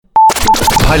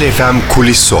palfm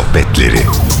kulis sohbetleri.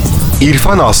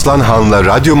 İrfan Aslanhan'la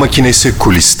radyo makinesi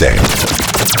kuliste.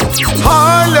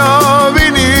 Hala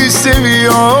beni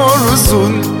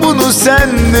seviyorsun, bunu sen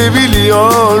de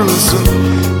biliyorsun.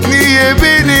 Niye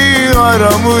beni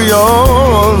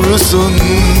aramıyorsun?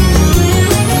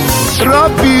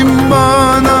 Rabbim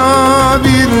bana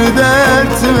bir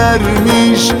dert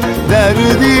vermiş,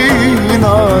 derdin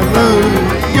ağrı,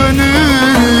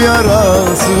 gönül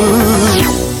yarası.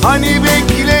 Hani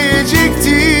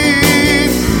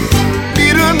bekleyecektin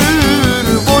bir ömür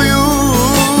boyu.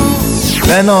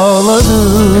 Ben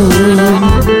ağladım,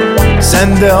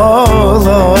 sen de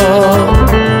ağla.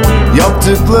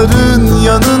 Yaptıkların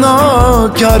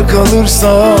yanına kar kalır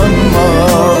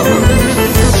sanma.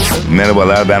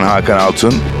 Merhabalar, ben Hakan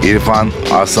Altun. İrfan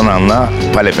Aslanhan'la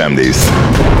palfm'deyiz.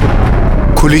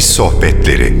 Kulis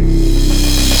sohbetleri.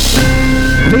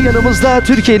 Ve yanımızda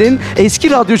Türkiye'nin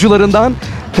eski radyocularından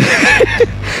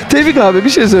Tevfik abi, bir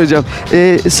şey söyleyeceğim.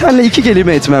 Senle iki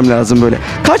kelime etmem lazım böyle.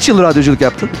 Kaç yıl radyoculuk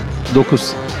yaptın? 9.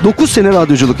 9 sene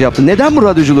radyoculuk yaptın. Neden bu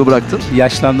radyoculuğu bıraktın?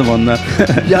 Yaşlandım ondan.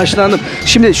 Yaşlandım.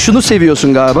 Şimdi şunu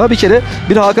seviyorsun galiba. Bir kere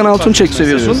bir Hakan Altun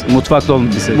seviyorsun. Mutfakta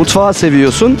olmayı seviyorsun. Mutfağı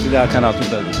seviyorsun. Bir de Hakan Altun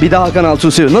tabii. Bir de Hakan Altun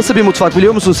seviyor. Nasıl bir mutfak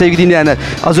biliyor musun sevgili dinleyenler?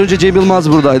 Az önce Cem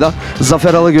Yılmaz buradaydı.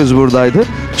 Zafer Alagöz buradaydı.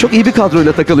 Çok iyi bir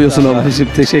kadroyla takılıyorsun ama.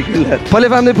 Teşekkürler.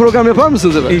 Palfm'de program yapar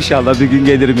mısınız efendim? İnşallah bir gün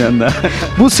gelirim yanına.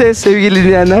 Bu ses sevgili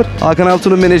dinleyenler Hakan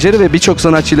Altun'un menajeri ve birçok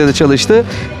sanatçıyla da çalıştı.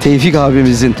 Tevfik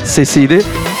abimizin sesiydi.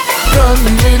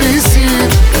 Dönmelisin,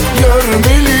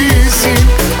 görmelisin.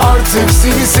 Artık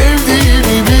seni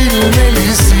sevdiğimi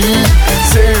bilmelisin.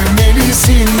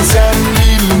 Sevmelisin, sen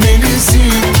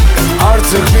bilmelisin.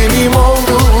 Artık benim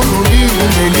olduğunu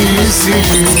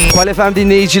bilmelisin. Palfm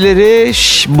dinleyicileri,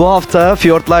 bu hafta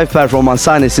Fjord Live performans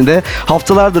sahnesinde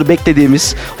haftalardır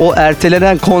beklediğimiz o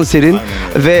ertelenen konserin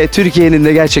ve Türkiye'nin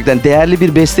de gerçekten değerli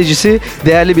bir bestecisi,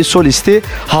 değerli bir solisti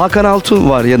Hakan Altun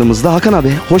var yanımızda. Hakan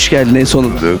abi, hoş geldin en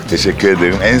sonunda. Teşekkür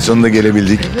ederim. En sonunda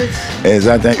gelebildik.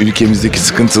 Zaten ülkemizdeki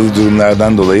sıkıntılı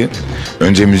durumlardan dolayı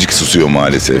önce müzik susuyor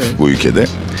maalesef bu ülkede.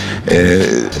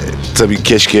 Tabii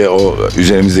keşke o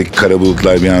üzerimizdeki kara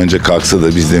bulutlar bir an önce kalksa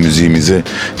da biz de müziğimizi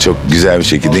çok güzel bir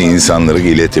şekilde insanlara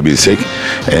iletebilsek.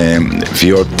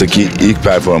 Fjord'daki ilk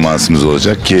performansımız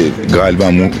olacak ki galiba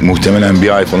muhtemelen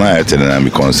bir ay falan ertelenen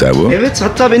bir konser bu. Evet,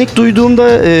 hatta ben ilk duyduğumda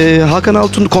Hakan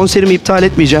Altun konserimi iptal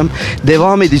etmeyeceğim,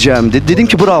 devam edeceğim dedi. Dedim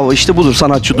ki bravo, işte budur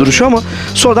sanatçı duruşu, ama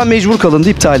sonradan mecbur kalındı,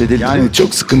 iptal edildi. Yani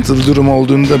çok sıkıntılı durum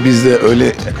olduğunda bizde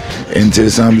öyle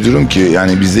enteresan bir durum ki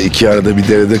yani biz de iki arada bir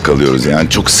derede kalıyoruz. Yani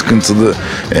çok sıkıntılı,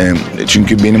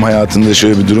 çünkü benim hayatımda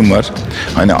şöyle bir durum var.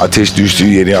 Hani ateş düştüğü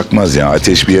yeri yakmaz ya.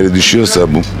 Ateş bir yere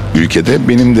düşüyorsa bu ülkede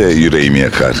benim de yüreğimi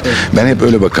yakar. Evet. Ben hep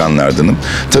öyle bakanlardanım.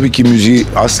 Tabii ki müziği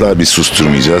asla bir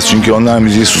susturmayacağız. Çünkü onlar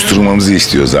müziği susturmamızı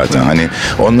istiyor zaten. Hani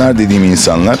onlar dediğim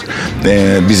insanlar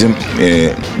bizim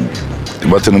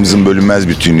vatanımızın bölünmez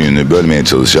bütünlüğünü bölmeye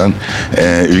çalışan,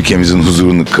 ülkemizin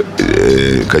huzurunu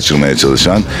kaçırmaya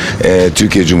çalışan,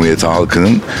 Türkiye Cumhuriyeti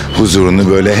halkının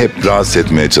huzurunu böyle hep rahatsız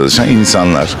etmeye çalışan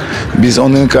insanlar. Biz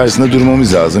onların karşısında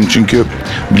durmamız lazım. Çünkü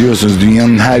biliyorsunuz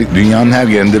dünyanın her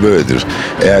yerinde böyledir.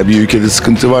 Eğer bir ülkede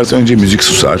sıkıntı varsa önce müzik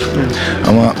susar.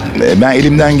 Ama ben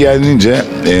elimden geldiğince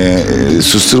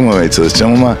susturmamaya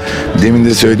çalışacağım, ama demin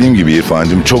de söylediğim gibi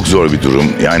İrfan'cığım, çok zor bir durum.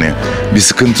 Yani bir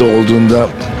sıkıntı olduğunda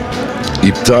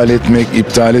İptal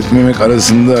etmemek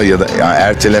arasında ya da yani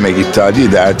ertelemek, iptal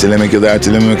değil de ertelemek ya da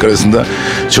ertelememek arasında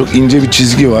çok ince bir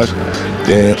çizgi var.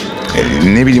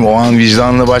 Ne bileyim, o an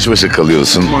vicdanla baş başa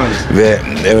kalıyorsun. Maalesef. Ve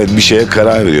evet, bir şeye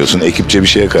karar veriyorsun. Ekipçe bir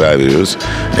şeye karar veriyoruz.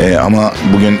 Ama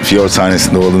bugün Fjord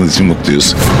sahnesinde olduğumuz için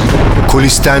mutluyuz.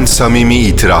 Kulisten samimi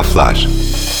itiraflar.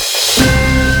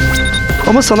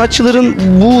 Ama sanatçıların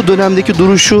bu dönemdeki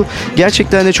duruşu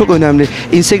gerçekten de çok önemli.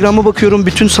 Instagram'a bakıyorum,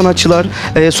 bütün sanatçılar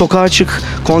sokağa çık,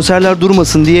 konserler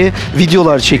durmasın diye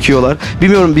videolar çekiyorlar.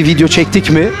 Bilmiyorum, bir video çektik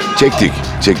mi? Çektik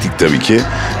tabii ki.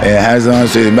 Her zaman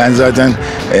söyleyeyim. Ben zaten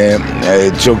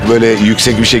çok böyle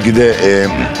yüksek bir şekilde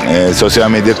sosyal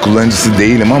medya kullanıcısı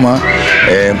değilim, ama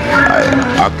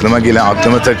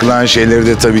aklıma takılan şeyleri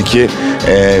de tabii ki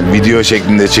video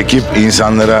şeklinde çekip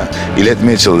insanlara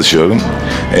iletmeye çalışıyorum.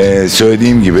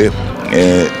 Söylediğim gibi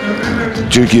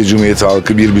Türkiye Cumhuriyeti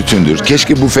halkı bir bütündür.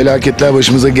 Keşke bu felaketler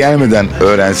başımıza gelmeden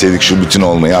öğrenseydik şu bütün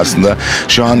olmayı. Aslında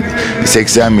şu an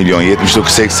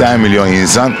 79-80 milyon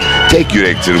insan tek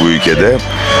yürektir bu ülkede.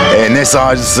 Ne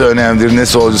sağcısı önemlidir, ne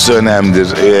solcusu önemlidir.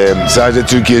 Sadece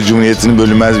Türkiye Cumhuriyeti'nin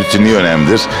bölünmez bütünlüğü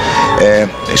önemlidir.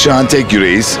 Şu an tek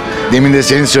yüreğiz. Demin de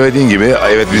senin söylediğin gibi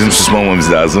evet, bizim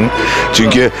susmamamız lazım.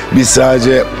 Çünkü biz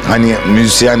sadece hani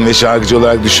müzisyen ve şarkıcı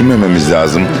olarak düşünmememiz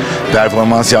lazım.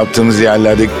 Performans yaptığımız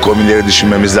yerlerdeki komileri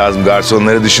düşünmemiz lazım.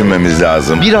 Garsonları düşünmemiz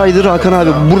lazım. Bir aydır Hakan abi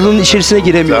burnunun içerisine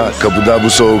giremiyoruz. Kapıda bu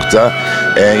soğukta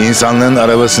insanların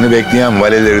arabasını bekleyen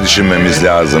valeleri düşünmemiz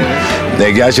lazım.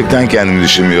 Gerçekten kendimi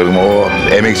düşünmüyorum. O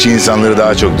emekçi insanları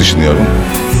daha çok düşünüyorum.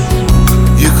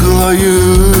 Yıkıla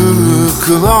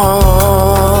yıkıla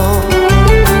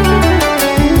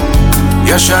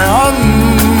yaşayan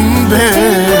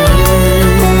ben,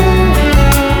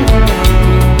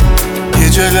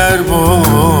 geceler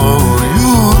boyunca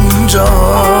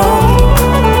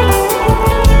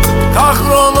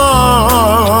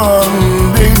kahrolan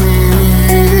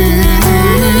beni,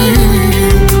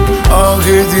 ah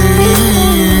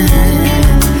edip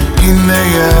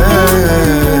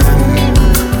inleyen,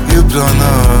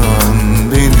 yıpranan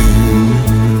benim.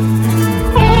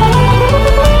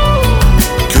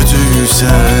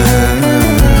 Kötüysem,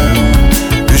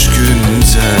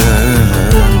 düşkünsem,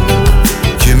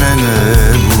 kime ne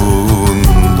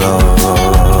bundan?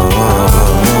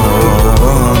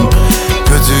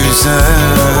 Kötüysem,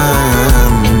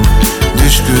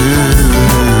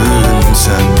 düşkünsem,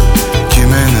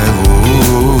 kime ne bundan?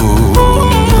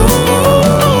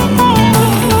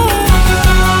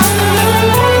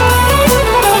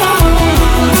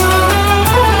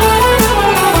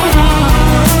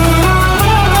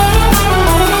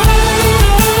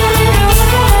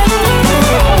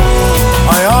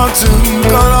 Hayatım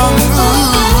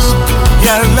karanlık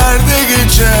yerlerde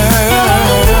geçer,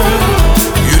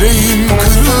 yüreğim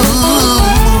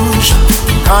kırılmış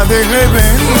kadehe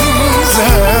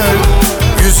benzer.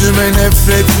 Yüzüme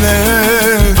nefretle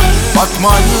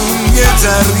bakmayın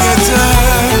yeter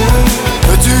yeter.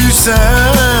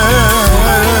 Kötüysem,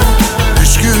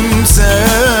 düşkünsem,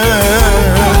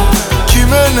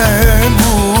 kime ne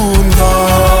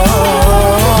bundan?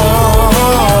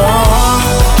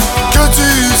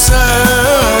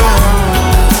 Kötüysem,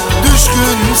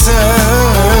 düşkünsem,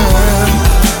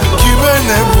 kime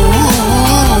ne bundan?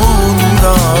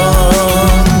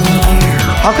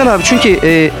 Hakan abi çünkü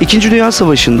 2. Dünya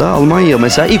Savaşı'nda Almanya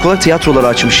mesela ilk olarak tiyatroları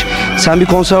açmış. Sen bir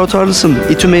konservatuarlısın,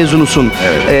 İTÜ mezunusun.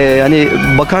 Evet. Hani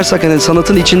bakarsak hani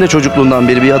sanatın içinde çocukluğundan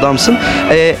beri bir adamsın.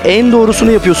 En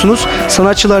doğrusunu yapıyorsunuz.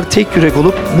 Sanatçılar tek yürek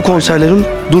olup bu konserlerin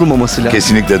durmaması lazım.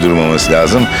 Kesinlikle durmaması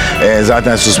lazım.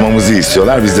 Zaten susmamızı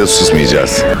istiyorlar. Biz de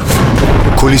susmayacağız.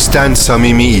 Kulisten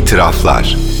samimi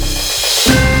itiraflar.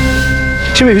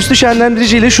 Şimdi Hüsnü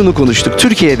Şenlendirici ile şunu konuştuk.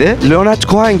 Türkiye'de Leonard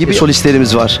Cohen gibi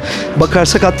solistlerimiz var.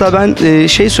 Bakarsak hatta ben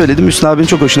söyledim, Hüsnü abinin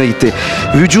çok hoşuna gitti.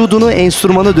 Vücudunu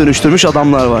enstrümana dönüştürmüş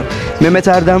adamlar var. Mehmet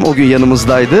Erdem o gün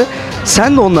yanımızdaydı.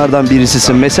 Sen de onlardan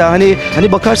birisisin. Mesela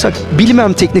hani bakarsak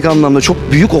bilmem teknik anlamda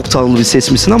çok büyük oktavlı bir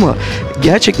ses misin ama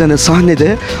gerçekten de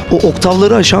sahnede o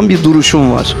oktavları aşan bir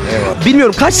duruşun var. Evet.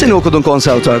 Bilmiyorum kaç sene okudun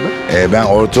konservatuarda? Ben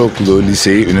ortaokulu,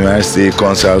 liseyi, üniversiteyi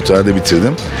konservatuarda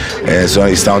bitirdim. Sonra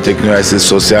İstanbul Teknik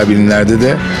Üniversitesi Sosyal Bilimler'de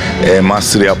de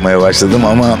master yapmaya başladım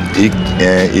ama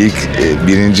ilk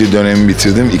birinci dönemi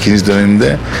bitirdim. İkinci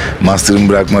dönemde master'ımı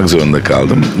bırakmak zorunda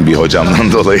kaldım bir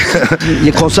hocamdan dolayı.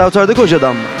 Konservatuardaki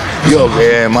hocadan mı? Yok,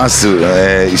 master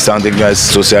İstanbul Teknik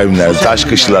Üniversitesi Sosyal Bilimler'de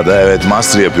Taşkışla'da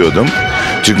master yapıyordum.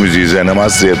 Türk müziği üzerine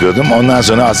master yapıyordum. Ondan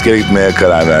sonra askere gitmeye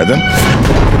karar verdim.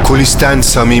 Kulisten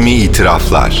samimi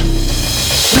itiraflar.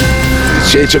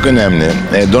 Çok önemli.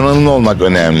 Donanımlı olmak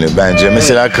önemli bence.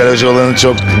 Mesela Karacaoğlan'ın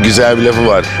çok güzel bir lafı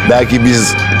var. Belki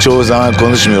biz çoğu zaman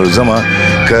konuşmuyoruz ama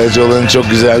Karacaoğlan'ın çok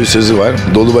güzel bir sözü var.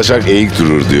 Dolu başak eğik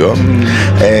durur diyor.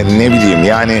 Ne bileyim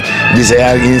yani biz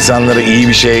eğer insanlara iyi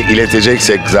bir şey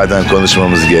ileteceksek zaten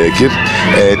konuşmamız gerekir.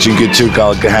 Çünkü Türk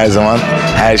halkı her zaman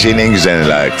her şeyin en güzeline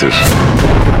layıktır.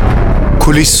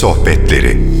 Kulis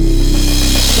sohbetleri.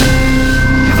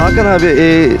 Hakan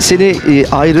abi seni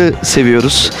ayrı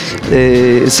seviyoruz.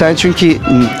 Sen çünkü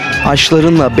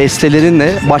aşklarınla,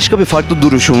 bestelerinle başka bir farklı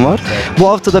duruşun var. Bu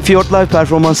hafta da Fiyort Live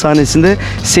performans sahnesinde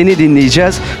seni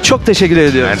dinleyeceğiz. Çok teşekkür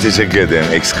ediyorum. Ben teşekkür ederim.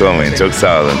 Eksik olmayın. Çok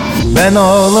sağ olun. Ben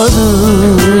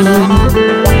ağladım,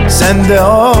 sen de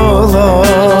ağla.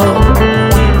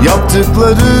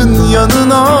 Yaptıkların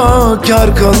yanına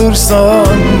kar kalır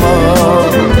sanma.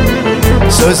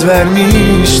 Söz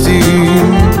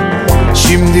vermiştim,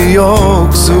 şimdi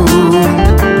yoksun.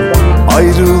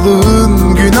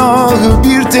 Ayrılığın günahı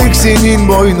bir tek senin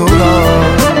boynuna.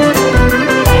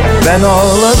 Ben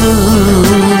ağlarım,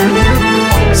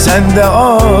 sen de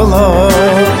ağla.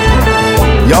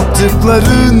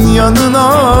 Yaptıkların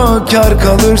yanına kar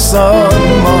kalır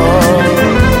sanma.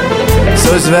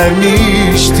 Söz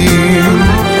vermiştim,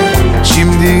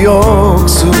 şimdi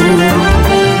yoksun.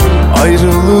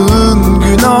 Ayrılığın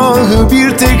günahı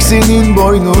bir tek senin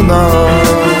boynuna.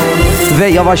 Ve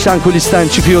yavaştan kulisten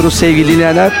çıkıyoruz sevgili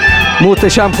dinleyenler.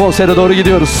 Muhteşem konsere doğru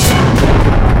gidiyoruz.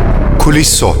 Kulis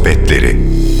Sohbetleri.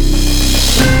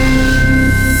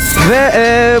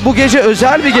 Ve bu gece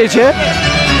özel bir gece.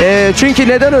 Çünkü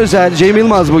neden özel? Cem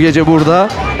Yılmaz bu gece burada.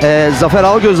 Zafer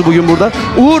Algöz bugün burada.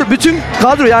 Uğur bütün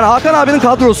kadro, yani Hakan abinin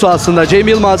kadrosu aslında. Cem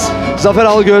Yılmaz, Zafer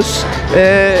Algöz.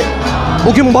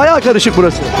 Bugün bayağı karışık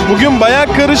burası. Bugün bayağı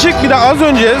karışık. Bir de az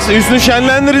önce Hüsnü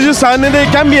Şenlendirici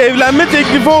sahnedeyken bir evlenme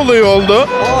teklifi olayı oldu.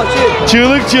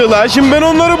 Çığlık çığlığa. Şimdi ben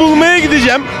onları bulmaya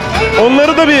gideceğim.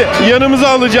 Onları da bir yanımıza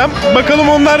alacağım. Bakalım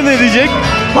onlar ne diyecek.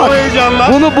 O heyecanla.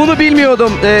 Bunu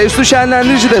bilmiyordum. Hüsnü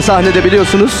Şenlendirici de sahnede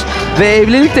biliyorsunuz. Ve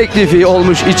evlilik teklifi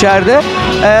olmuş içeride.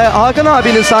 Hakan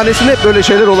abinin sahnesinde hep böyle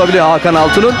şeyler olabiliyor, Hakan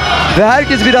Altun'un. Ve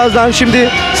herkes birazdan şimdi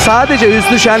sadece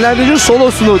Hüsnü Şenlendirici'nin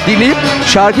solosunu dinleyip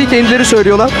şarkıyı kendileri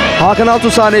söylüyorlar. Hakan Altun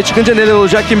sahneye çıkınca neler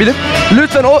olacak kim bilir.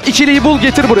 Lütfen o ikiliyi bul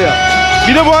getir buraya.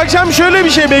 Bir de bu akşam şöyle bir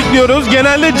şey bekliyoruz.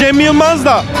 Genelde Cem Yılmaz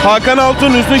da Hakan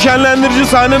Altun, Hüsnü Şenlendirici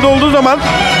sahnede olduğu zaman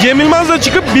Cem Yılmaz da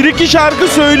çıkıp bir iki şarkı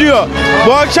söylüyor.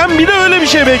 Bu akşam bir de öyle bir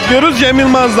şey bekliyoruz Cem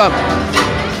Yılmaz'dan.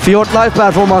 Fiyort Live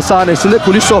performans sahnesinde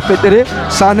kulis sohbetleri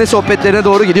sahne sohbetlerine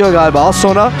doğru gidiyor galiba. Az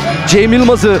sonra Cem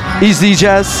Yılmaz'ı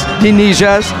izleyeceğiz,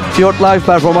 dinleyeceğiz Fiyort Live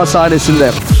performans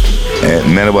sahnesinde.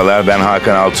 Merhabalar, ben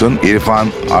Hakan Altun. İrfan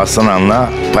Aslanhan'la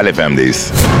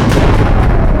palfm'deyiz.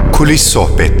 Kulis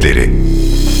Sohbetleri.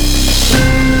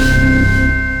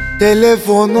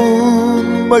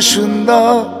 Telefonun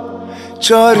başında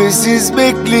çaresiz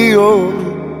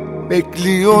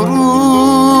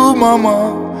bekliyorum ama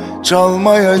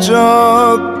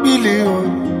çalmayacak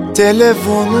biliyorum.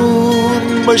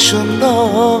 Telefonun başında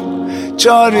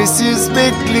çaresiz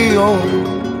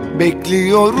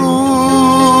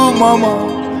bekliyorum ama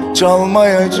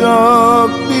çalmayacak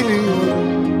biliyorum.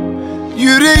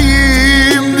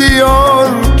 Yüreğim diyor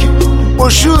ki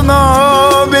boşuna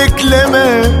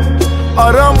bekleme,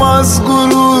 aramaz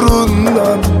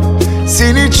gururundan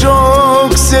seni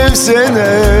çok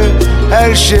sevsene.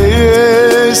 Her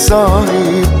şeye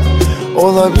sahip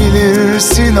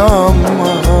olabilirsin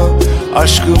ama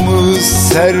aşkımız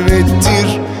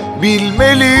servettir,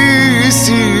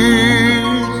 bilmelisin.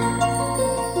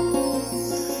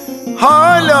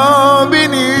 Hala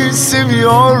beni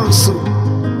seviyorsun,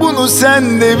 bunu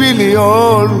sen de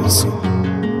biliyorsun.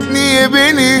 Niye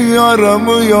beni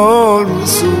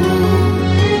aramıyorsun?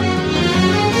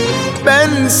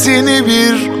 Ben seni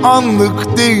bir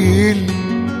anlık değil,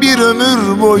 bir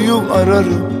ömür boyu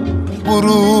ararım.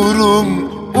 Gururum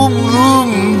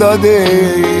umrumda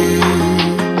değil.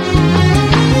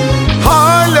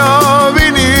 Hala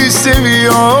beni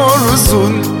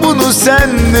seviyorsun, bunu sen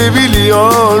de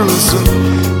biliyorsun.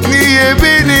 Niye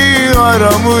beni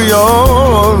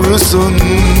aramıyorsun?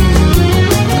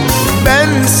 Ben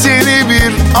seni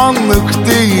bir anlık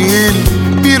değil,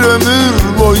 bir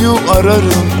ömür boyu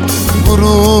ararım.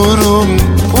 Gururum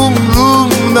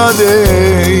umrumda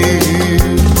değil.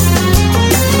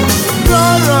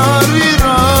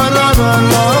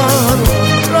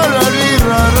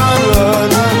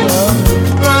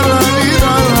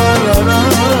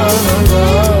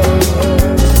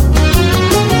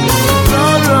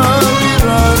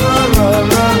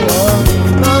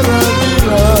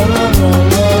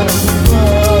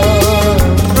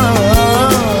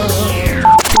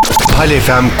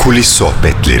 palfm Kulis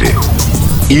Sohbetleri.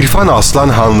 İrfan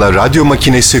Aslanhan'la radyo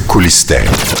makinesi kuliste.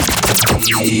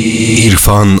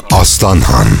 İrfan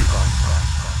Aslanhan.